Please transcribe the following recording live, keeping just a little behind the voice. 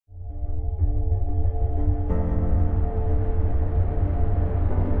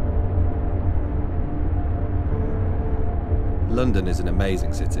London is an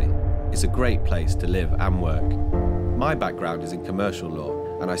amazing city. It's a great place to live and work. My background is in commercial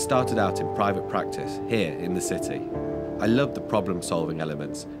law, and I started out in private practice here in the city. I love the problem-solving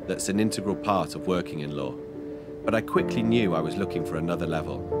elements that's an integral part of working in law, but I quickly knew I was looking for another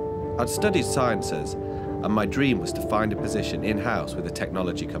level. I'd studied sciences, and my dream was to find a position in-house with a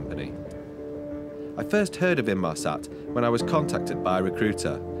technology company. I first heard of Inmarsat when I was contacted by a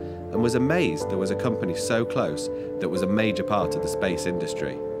recruiter and was amazed there was a company so close that was a major part of the space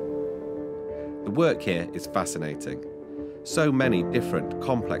industry. The work here is fascinating. So many different,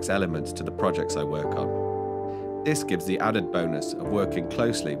 complex elements to the projects I work on. This gives the added bonus of working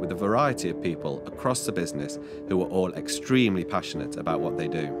closely with a variety of people across the business who are all extremely passionate about what they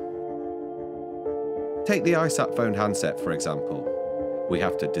do. Take the IsatPhone handset, for example. We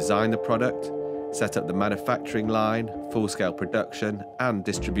have to design the product, set up the manufacturing line, full-scale production, and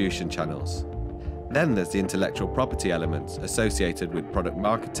distribution channels. Then there's the intellectual property elements associated with product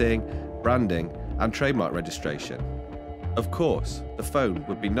marketing, branding, and trademark registration. Of course, the phone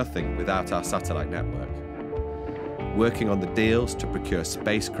would be nothing without our satellite network. Working on the deals to procure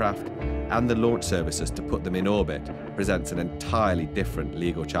spacecraft and the launch services to put them in orbit presents an entirely different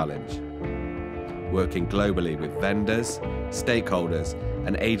legal challenge. Working globally with vendors, stakeholders,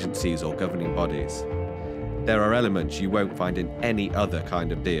 and agencies or governing bodies. There are elements you won't find in any other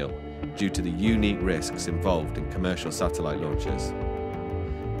kind of deal due to the unique risks involved in commercial satellite launches.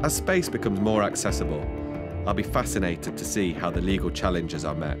 As space becomes more accessible, I'll be fascinated to see how the legal challenges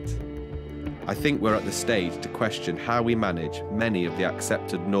are met. I think we're at the stage to question how we manage many of the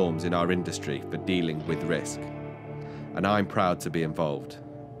accepted norms in our industry for dealing with risk. And I'm proud to be involved.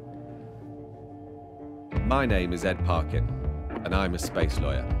 My name is Ed Parkin, and I'm a space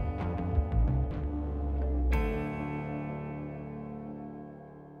lawyer.